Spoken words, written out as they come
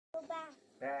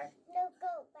Back. No,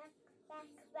 go back, back,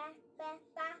 back, back,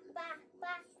 back, back,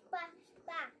 back, back,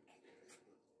 back.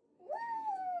 Woo!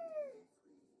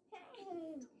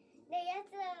 Now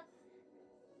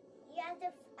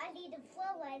I need to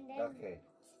flow and then Okay.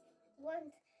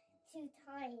 1, 2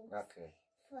 times. Okay.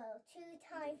 Flow, 2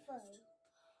 times flow.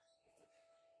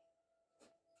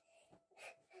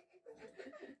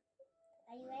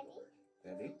 Are you ready?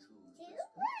 Ready? 2,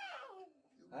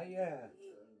 1. Hiya.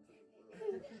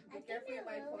 Be careful, you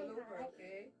might fall over,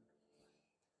 okay?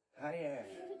 Hiya.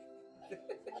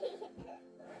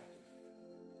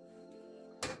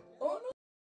 Oh no!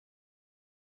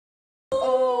 Oh!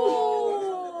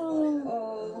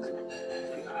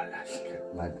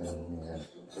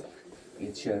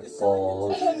 It's your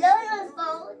fault. Lola's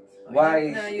fault.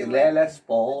 Why No, is you Lela's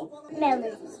fault?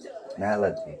 Melody.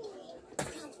 Melody.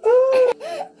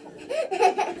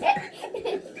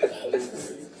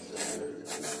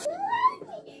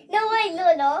 No, wait,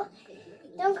 Lola.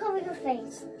 Don't cover your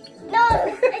face. No,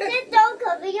 I said don't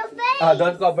cover your face. Ah,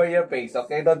 don't cover your face,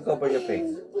 okay? Don't cover your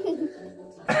face.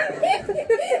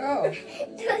 Oh!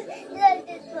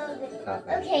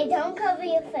 Okay, don't cover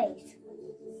your face.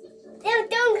 No,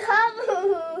 don't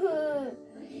cover.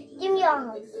 Give me your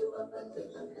arms.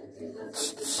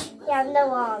 You have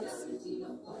no arms.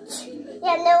 You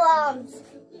have no arms.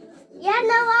 You have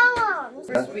no arms.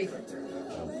 First week.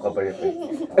 Cover your face.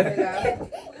 Kailangan.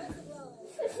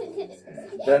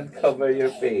 Don't cover your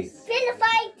face. Finna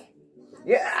fight.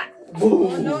 Yeah! Oh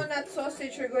Boom! no, not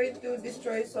sausage. You're going to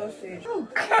destroy sausage.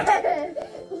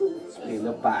 Feel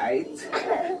a bite.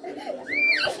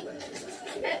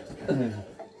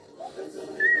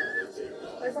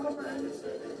 Ay, baka maalis.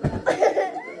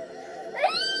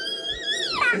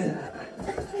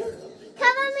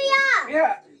 Cover me up.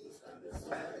 Yeah!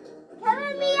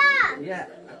 Cover me up. Yeah,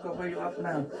 I'll cover you up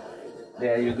now.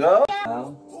 There you go.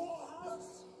 Now,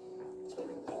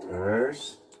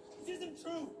 first,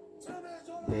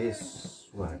 this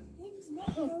one.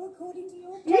 Cover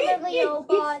me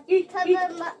over.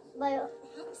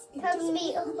 Cover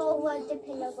me over the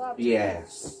pillow.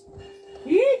 Yes.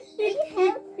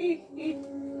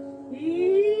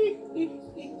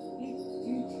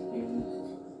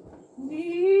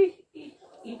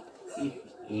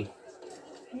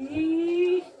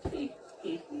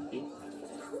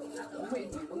 Wait,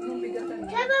 huwag mong bigatan.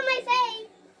 Cover my face.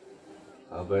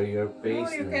 Cover your No,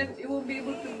 face you now. can't. You won't be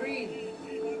able to breathe.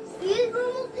 Use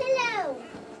normal pillow.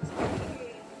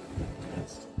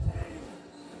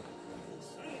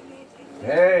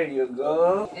 There you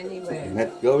go. Anyway.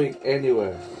 Not going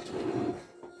anywhere.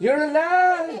 You're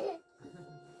alive!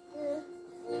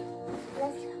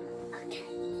 Okay.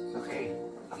 Okay.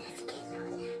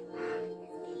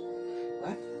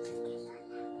 What?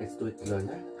 Let's do it,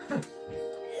 Lola.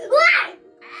 What?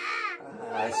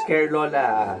 Scare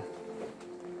Lola.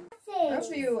 As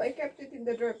for you, I kept it in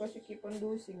the drawer because you keep on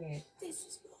losing it.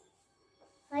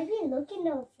 I've been looking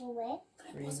for it.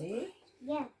 Really?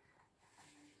 Yeah.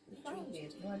 Find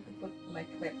it. You want to put my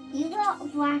clip? You got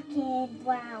black and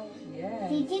brown. Yeah.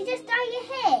 Did you just dye your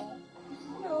hair?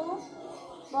 No.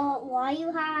 Well, why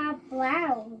you have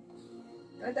brown?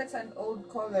 That's an old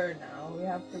color now. We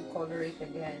have to color it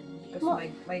again because Well,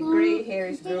 my gray hair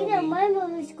is You know, growing. my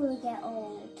mom is going to get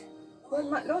old. Well,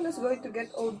 Lola's going to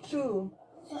get old too.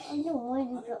 But I don't want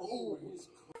to get old.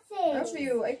 As for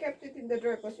you, I kept it in the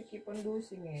drawer because you keep on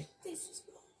losing it.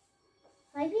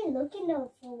 I've been looking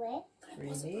for it.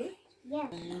 Really? Yeah.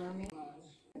 Mommy.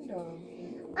 No.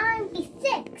 I'm 6.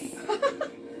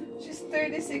 She's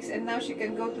 36 and now she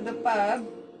can go to the pub.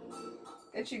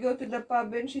 Can she go to the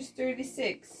pub when she's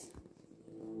 36?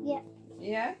 Yeah.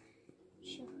 Yeah?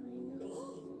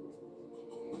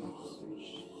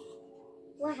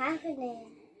 What happened there?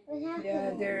 What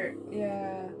happened?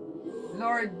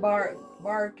 Lord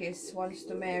Barkis wants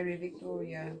to marry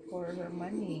Victoria for her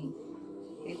money.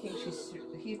 He thinks he's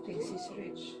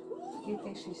rich. He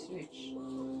thinks she's rich.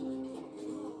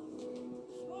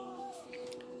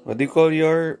 What do you call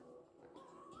your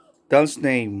doll's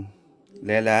name?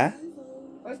 Lela?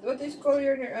 What is called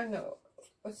your ano?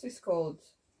 What's this called?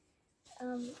 I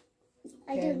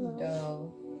don't know.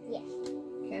 Kendall. Yeah.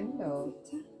 Kendall.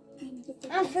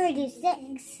 I'm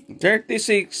 36.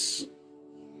 36.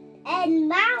 And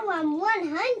now I'm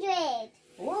 100.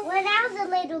 What? When I was a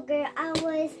little girl, I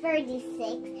was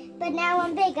 36. But now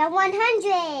I'm big. I'm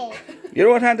 100. You're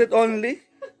 100 only?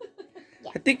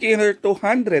 Yeah. I think you're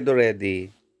 200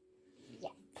 already. Yeah.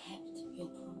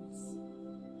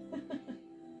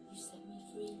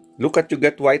 Look at you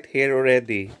got white hair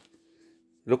already.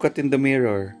 Look at in the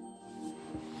mirror.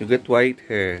 You got white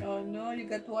hair. Oh no, you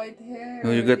got white hair.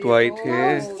 No, you got white Oh.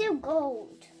 hair. No, it's still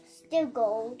gold. Still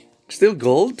gold. Still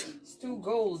gold? It's too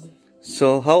gold.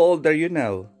 So, how old are you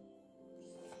now?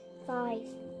 5.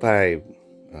 5.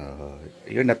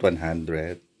 You're not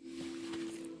 100.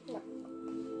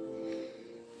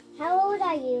 How old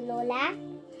are you, Lola?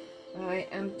 I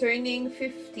am turning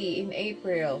 50 in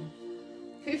April.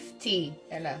 50,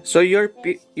 Ella. So, your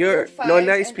You're 5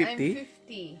 Lola is and I'm 50?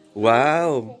 50.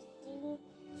 Wow.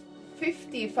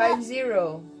 50,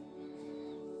 50.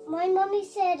 My mommy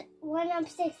said when I'm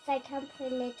 6 I can't play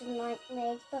Little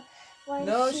Nightmares, but when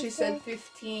No, she said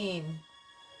 15.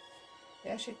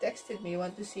 Yeah, she texted me. You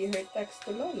want to see her text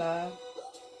to Lola?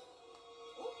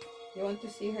 You want to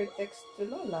see her text to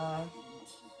Lola?